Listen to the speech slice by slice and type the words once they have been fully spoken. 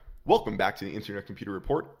Welcome back to the Internet Computer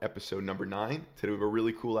Report, episode number 9. Today we have a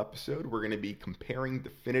really cool episode. We're going to be comparing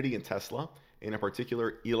Dfinity and Tesla, in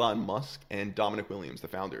particular Elon Musk and Dominic Williams, the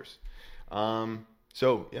founders. I've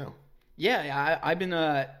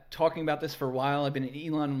been talking about this for a while. I've been an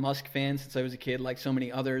Elon Musk fan since I was a kid, like so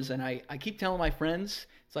many others, and I keep telling my friends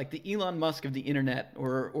it's like the Elon Musk of the internet,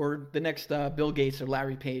 or the next Bill Gates or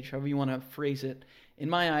Larry Page, however you want to phrase it. In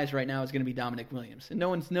my eyes right now is going to be Dominic Williams, and no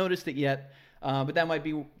one's noticed it yet. But that might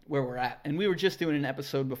be where we're at. And we were just doing an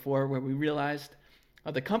episode before where we realized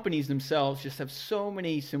the companies themselves just have so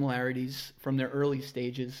many similarities from their early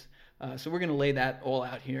stages. So we're going to lay that all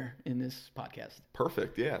out here in this podcast.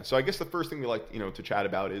 Perfect, yeah. So I guess the first thing we like to chat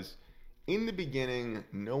about is, in the beginning,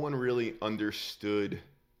 no one really understood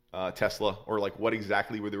Tesla or like what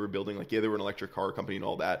exactly they were building. Like, yeah, they were an electric car company and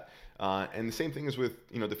all that. And the same thing is with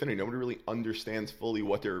Dfinity. Nobody really understands fully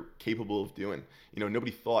what they're capable of doing.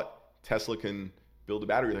 Nobody thought Tesla can build a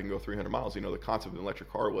battery that can go 300 miles. The concept of an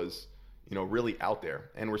electric car was, really out there,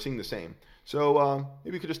 and we're seeing the same. So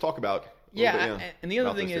maybe we could just talk about. And the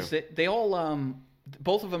other thing is that they all,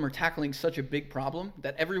 both of them are tackling such a big problem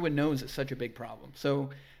that everyone knows it's such a big problem. So,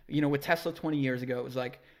 with Tesla 20 years ago, it was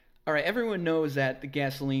like, all right, everyone knows that the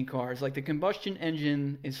gasoline cars, like the combustion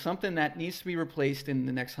engine, is something that needs to be replaced in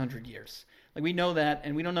the next 100 years. Like, we know that,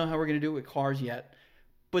 and we don't know how we're going to do it with cars yet,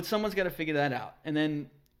 but someone's got to figure that out. And then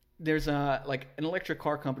there's an electric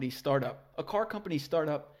car company startup. A car company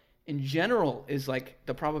startup in general is like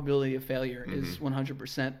the probability of failure is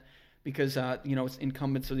 100% because it's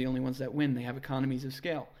incumbents are the only ones that win. They have economies of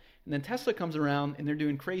scale. And then Tesla comes around and they're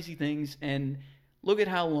doing crazy things, and look at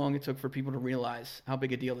how long it took for people to realize how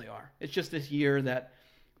big a deal they are. It's just this year that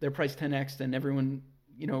their price 10x and everyone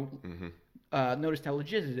noticed how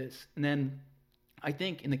legit it is. And then I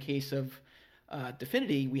think in the case of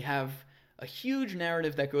Dfinity, we have a huge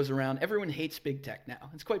narrative that goes around. Everyone hates big tech now.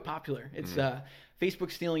 It's quite popular. It's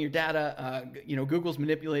Facebook stealing your data. Google's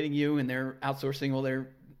manipulating you, and they're outsourcing all their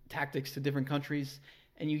tactics to different countries.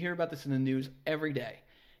 And you hear about this in the news every day.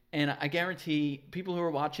 And I guarantee people who are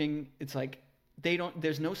watching, it's like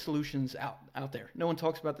there's no solutions out there. No one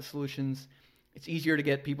talks about the solutions. It's easier to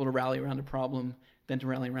get people to rally around a problem than to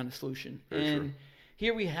rally around a solution. Very true.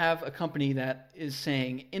 Here we have a company that is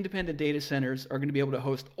saying independent data centers are going to be able to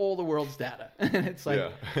host all the world's data. And it's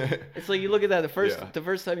like, it's like you look at that, the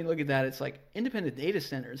first time you look at that, it's like independent data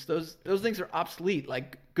centers, those things are obsolete.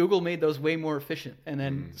 Like Google made those way more efficient, and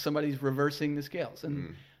then somebody's reversing the scales.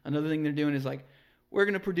 And another thing they're doing is like, we're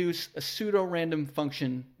going to produce a pseudo-random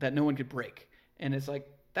function that no one could break. And it's like,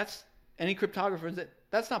 that's any cryptographer,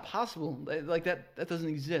 that's not possible. Like that doesn't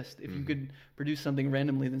exist. If you could produce something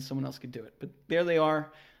randomly, then someone else could do it. But there they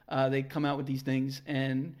are. They come out with these things,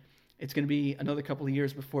 and it's going to be another couple of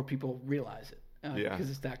years before people realize it because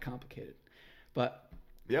it's that complicated. But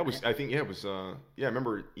I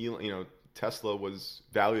remember Tesla was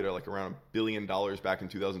valued at like around $1 billion back in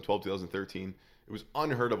 2012, 2013. It was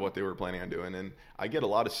unheard of what they were planning on doing, and I get a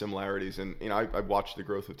lot of similarities. And I've watched the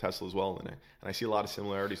growth of Tesla as well, and I see a lot of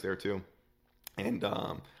similarities there too. And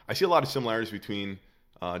I see a lot of similarities between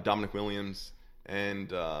Dominic Williams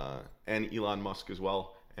and Elon Musk as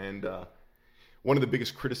well. And one of the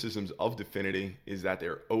biggest criticisms of Dfinity is that they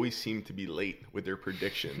always seem to be late with their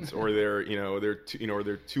predictions, or they're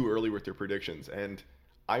too early with their predictions. And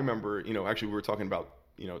I remember, actually we were talking about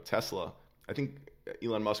Tesla. I think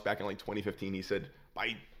Elon Musk back in like 2015, he said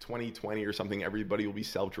by 2020 or something, everybody will be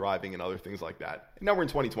self-driving and other things like that. And now we're in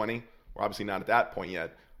 2020. We're obviously not at that point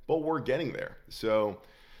yet, but we're getting there. So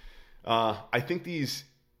I think these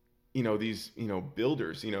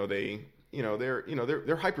builders,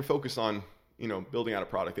 they're hyper focused on building out a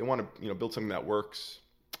product. They want to build something that works.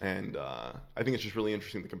 And I think it's just really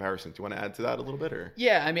interesting, the comparison. Do you want to add to that a little bit? Or?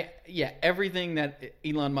 Everything that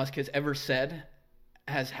Elon Musk has ever said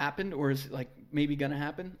has happened, or is like maybe gonna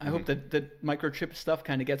happen. I hope that the microchip stuff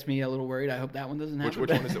kind of gets me a little worried. I hope that one doesn't happen. Which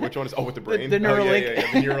one is it? Which one is? Oh, with the brain. The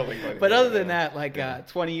Neuralink. The Neuralink. But other than that,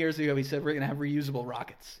 20 years ago, he said we're gonna have reusable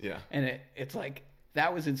rockets. Yeah. And it's like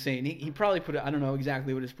that was insane. He probably put it. I don't know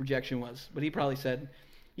exactly what his projection was, but he probably said,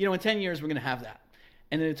 in 10 years we're gonna have that.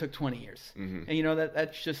 And then it took 20 years. And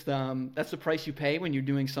that's just that's the price you pay when you're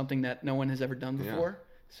doing something that no one has ever done before.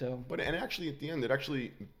 Yeah. So. But actually at the end,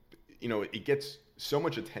 it gets so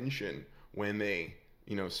much attention when they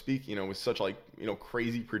speak with such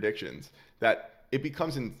crazy predictions that it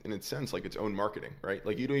becomes in a sense like its own marketing, right?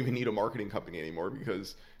 Like you don't even need a marketing company anymore,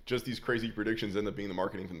 because just these crazy predictions end up being the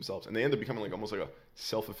marketing for themselves, and they end up becoming like almost like a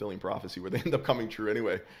self-fulfilling prophecy where they end up coming true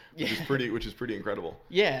anyway, which is pretty incredible.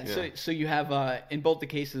 So you have in both the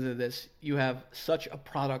cases of this, you have such a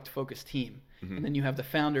product focused team, and then you have the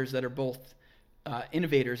founders that are both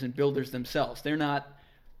innovators and builders themselves. They're not,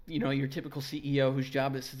 your typical CEO whose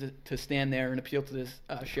job is to stand there and appeal to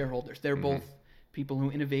the shareholders. They're both people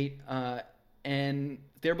who innovate, and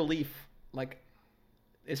their belief, like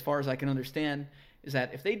as far as I can understand, is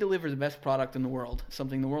that if they deliver the best product in the world,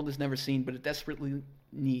 something the world has never seen but it desperately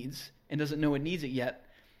needs and doesn't know it needs it yet,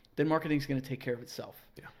 then marketing is going to take care of itself.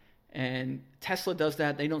 Yeah. And Tesla does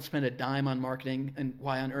that. They don't spend a dime on marketing, and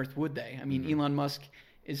why on earth would they? I mean, Elon Musk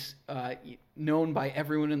is known by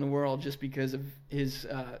everyone in the world just because of his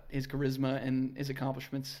charisma and his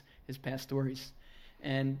accomplishments, his past stories.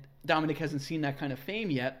 And Dominic hasn't seen that kind of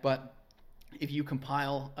fame yet, but if you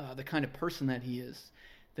compile the kind of person that he is,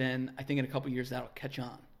 then I think in a couple of years that'll catch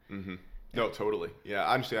on. Mm-hmm. No, totally. Yeah,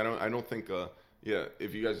 honestly, I don't think.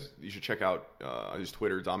 If you guys, you should check out his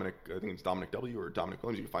Twitter, Dominic. I think it's Dominic W or Dominic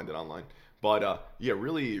Williams. You can find it online. But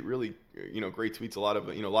really, great tweets. A lot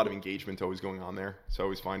of engagement always going on there. So I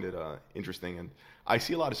always find it interesting, and I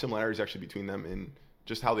see a lot of similarities actually between them in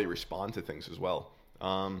just how they respond to things as well.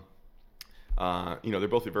 They're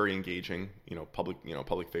both very engaging.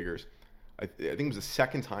 Public figures. I think it was the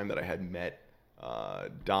second time that I had met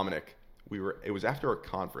Dominic. It was after a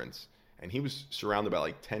conference, and he was surrounded by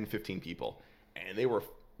like 10, 15 people, and they were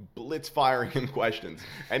blitz firing him questions,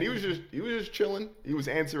 and he was just chilling. He was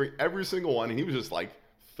answering every single one, and he was just like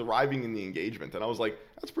thriving in the engagement. And I was like,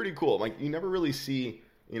 that's pretty cool. Like, you never really see,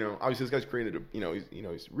 obviously this guy's created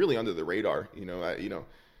he's really under the radar.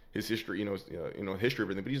 His history, history of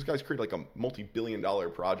everything. But these guys created like a multi-billion-dollar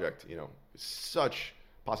project. Such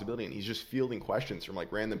possibility, and he's just fielding questions from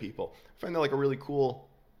like random people. I find that like a really cool,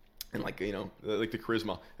 and like like the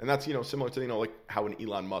charisma, and that's similar to like how an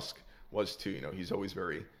Elon Musk was too. He's always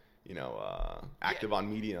very active on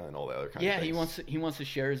media and all that other kind of things. Yeah, he wants to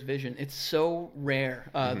share his vision. It's so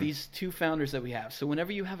rare. These two founders that we have. So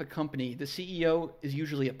whenever you have a company, the CEO is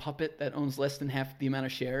usually a puppet that owns less than half the amount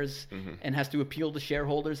of shares and has to appeal to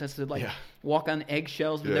shareholders, has to walk on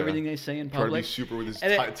eggshells with everything they say in public. Try to be super with his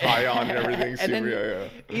tie on and everything.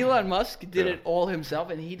 Elon Musk did it all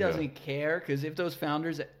himself, and he doesn't care, because if those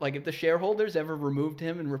founders, like if the shareholders ever removed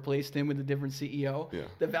him and replaced him with a different CEO,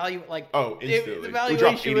 the value, instantly. The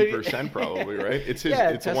valuation would 80% probably, right? It's his.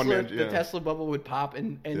 It's Tesla, a one-man. The Tesla bubble would pop,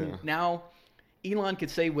 and now Elon could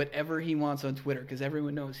say whatever he wants on Twitter because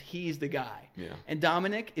everyone knows he's the guy. Yeah. And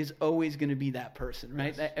Dominic is always going to be that person,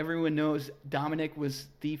 right? That everyone knows Dominic was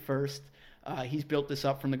the first. He's built this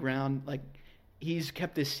up from the ground. Like, he's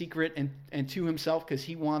kept this secret and to himself because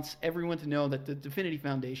he wants everyone to know that the Dfinity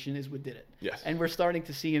Foundation is what did it. Yes. And we're starting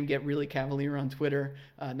to see him get really cavalier on Twitter,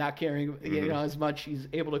 not caring as much. He's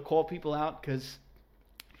able to call people out because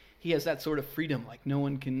he has that sort of freedom. Like, no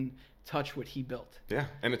one can touch what he built. Yeah,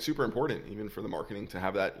 and it's super important even for the marketing to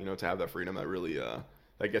have that, to have that freedom. That really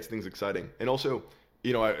that gets things exciting. And also,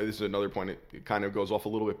 this is another point. It kind of goes off a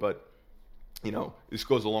little bit, but this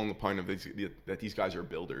goes along the point of that these guys are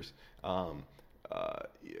builders.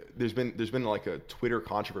 There's been like a Twitter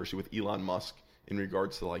controversy with Elon Musk in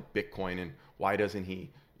regards to like Bitcoin and why doesn't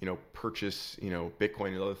he purchase Bitcoin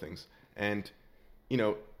and other things. And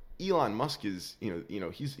Elon Musk is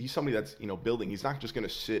he's somebody that's building. He's not just going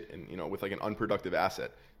to sit and with like an unproductive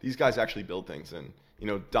asset. These guys actually build things, and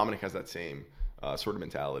Dominic has that same sort of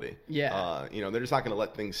mentality. Yeah. They're just not going to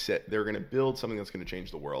let things sit. They're going to build something that's going to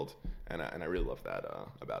change the world, and I really love that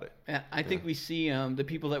about it. And I think we see the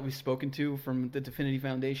people that we've spoken to from the Dfinity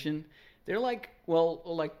Foundation. They're like,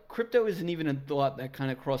 like crypto isn't even a thought that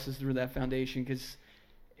kind of crosses through that foundation because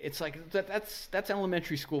it's like that's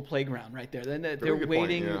elementary school playground right there. Then they're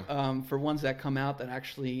waiting for ones that come out that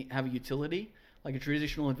actually have a utility. Like a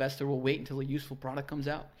traditional investor will wait until a useful product comes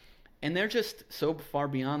out. And they're just so far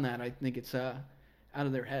beyond that. I think it's out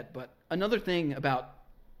of their head. But another thing about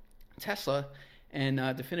Tesla and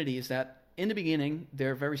Dfinity is that in the beginning,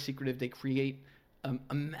 they're very secretive. They create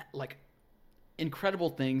like incredible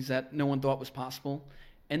things that no one thought was possible.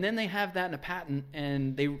 And then they have that in a patent,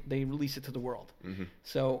 and they release it to the world. Mm-hmm.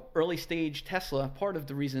 So early stage Tesla, part of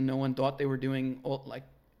the reason no one thought they were doing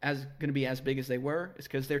going to be as big as they were is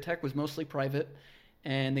because their tech was mostly private.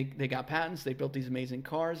 And they got patents, they built these amazing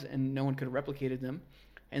cars, and no one could have replicated them.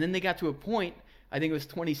 And then they got to a point, I think it was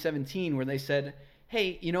 2017, where they said,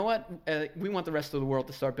 hey, you know what? We want the rest of the world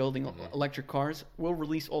to start building electric cars. We'll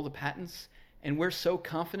release all the patents, and we're so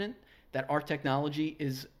confident that our technology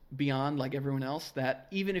is beyond like everyone else that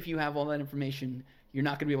even if you have all that information, you're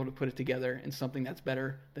not going to be able to put it together in something that's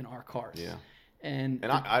better than our cars. Yeah. And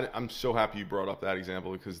I'm so happy you brought up that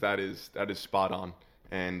example because that is spot on.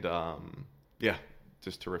 And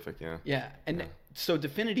just terrific, yeah. Yeah, and so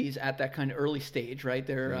Dfinity is at that kind of early stage, right?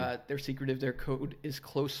 They're secretive. Their code is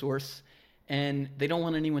closed source, and they don't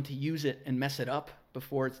want anyone to use it and mess it up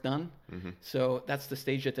before it's done. So that's the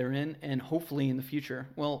stage that they're in, and hopefully in the future,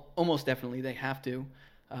 well, almost definitely they have to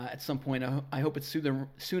at some point. I hope it's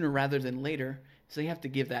sooner rather than later. So they have to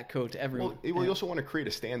give that code to everyone. Well, you also want to create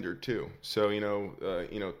a standard too. So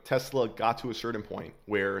Tesla got to a certain point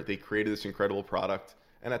where they created this incredible product,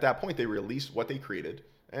 and at that point they released what they created,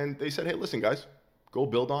 and they said, "Hey, listen, guys, go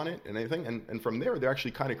build on it and anything." And from there, they're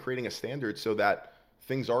actually kind of creating a standard so that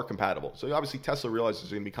things are compatible. So obviously Tesla realizes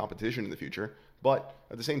there's going to be competition in the future, but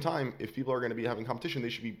at the same time, if people are going to be having competition, they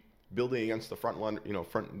should be building against the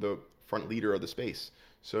front leader of the space.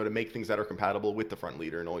 So to make things that are compatible with the front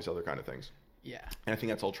leader and all these other kind of things. Yeah, and I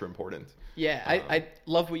think that's ultra important. Yeah, I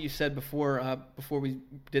love what you said before we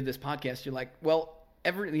did this podcast. You're like, well,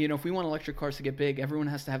 if we want electric cars to get big, everyone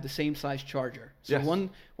has to have the same size charger. So yes.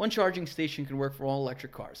 one charging station can work for all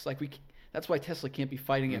electric cars. That's why Tesla can't be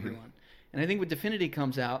fighting everyone. And I think when Dfinity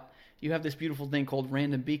comes out, you have this beautiful thing called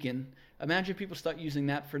Random Beacon. Imagine people start using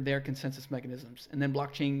that for their consensus mechanisms, and then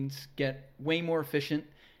blockchains get way more efficient.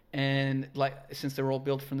 And since they're all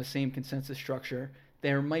built from the same consensus structure,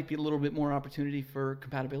 there might be a little bit more opportunity for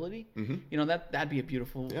compatibility. That'd be a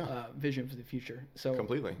beautiful vision for the future. So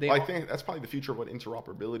completely. I think that's probably the future of what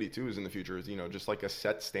interoperability too is in the future is, just like a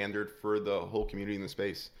set standard for the whole community in the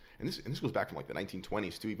space. And this goes back from like the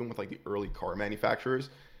 1920s too, even with like the early car manufacturers.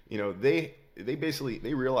 They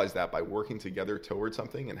realized that by working together towards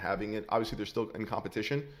something and having it, obviously they're still in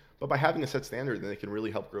competition, but by having a set standard, then they can really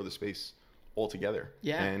help grow the space all together.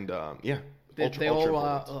 Yeah. And they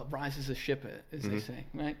all rise as a ship, as they say,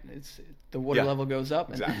 right? It's the water level goes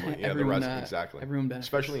up, and everyone benefits.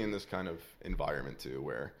 Especially in this kind of environment too,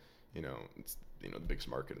 where it's the biggest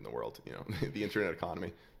market in the world. The internet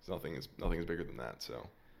economy. Nothing is bigger than that. So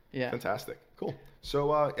fantastic, cool.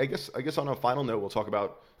 So I guess on a final note, we'll talk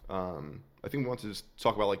about. I think we want to just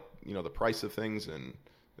talk about the price of things and.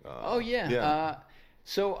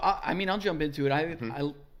 So I'll jump into it.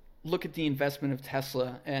 I look at the investment of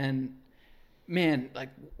Tesla and. Man,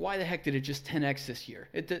 why the heck did it just 10x this year?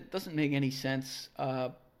 It doesn't make any sense.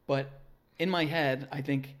 But in my head, I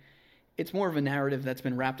think it's more of a narrative that's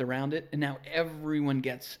been wrapped around it, and now everyone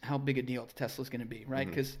gets how big a deal Tesla's going to be, right?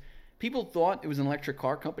 Because people thought it was an electric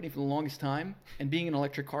car company for the longest time, and being an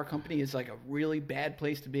electric car company is a really bad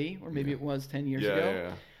place to be, or maybe it was 10 years ago.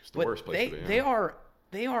 Yeah. It's the worst place to be.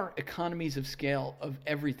 They are economies of scale of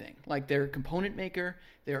everything. They're a component maker,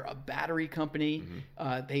 they're a battery company,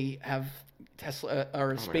 they have Tesla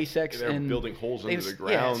or SpaceX, they're and building holes into the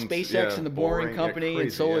ground. SpaceX and the Boring Company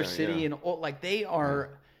and Solar City and all. They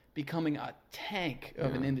are becoming a tank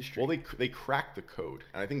of an industry. Well, they cracked the code,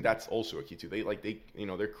 and I think that's also a key too.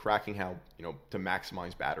 They're cracking how to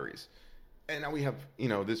maximize batteries, and now we have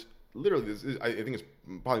this. Literally, I think it's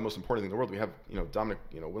probably the most important thing in the world. We have Dominic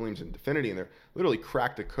Williams and Dfinity, and they're literally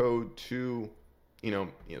cracked the code to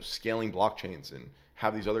scaling blockchains and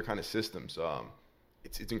have these other kind of systems.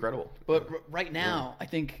 It's incredible. But right now, I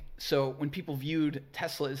think so. When people viewed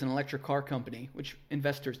Tesla as an electric car company, which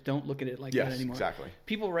investors don't look at it like that anymore. Exactly.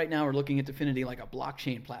 People right now are looking at Dfinity like a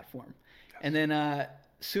blockchain platform, and then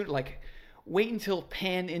soon, wait until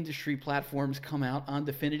pan-industry platforms come out on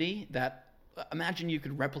Dfinity that. Imagine you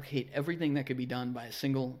could replicate everything that could be done by a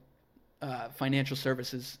single financial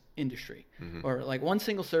services industry, or one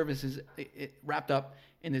single service is wrapped up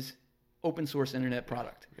in this open source internet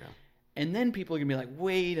product. Yeah. And then people are gonna be like,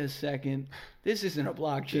 wait a second, this isn't a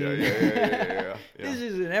blockchain. Yeah. This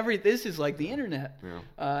isn't this is like the internet.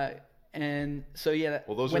 Yeah. And so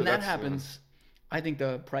when that happens, I think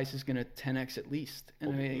the price is gonna 10x at least.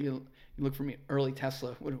 And you look for me early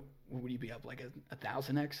Tesla. What would you be up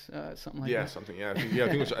 1,000x, something like that? Something. Yeah,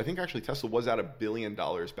 I think actually Tesla was at $1 billion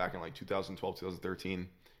back in 2012, 2013,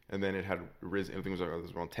 and then it had risen. I think it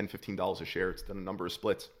was around $10-15 a share. It's done a number of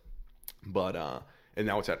splits, but and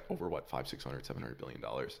now it's at over $500-600-700 billion.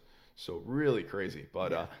 So really crazy.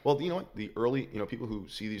 But well, you know what? The early people who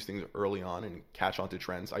see these things early on and catch on to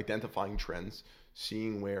trends, identifying trends,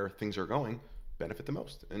 seeing where things are going, benefit the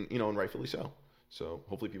most, and and rightfully so. So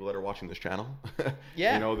hopefully people that are watching this channel, they're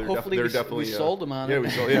definitely we sold them on it. We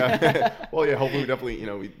sold. Yeah. Well, hopefully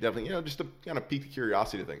we definitely just to kind of pique the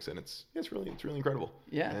curiosity of things, and it's really incredible.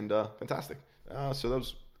 Yeah. And fantastic. So that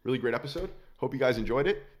was a really great episode. Hope you guys enjoyed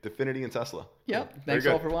it. Dfinity and Tesla. Yep. Cool. Thanks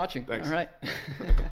all for watching. Thanks. All right.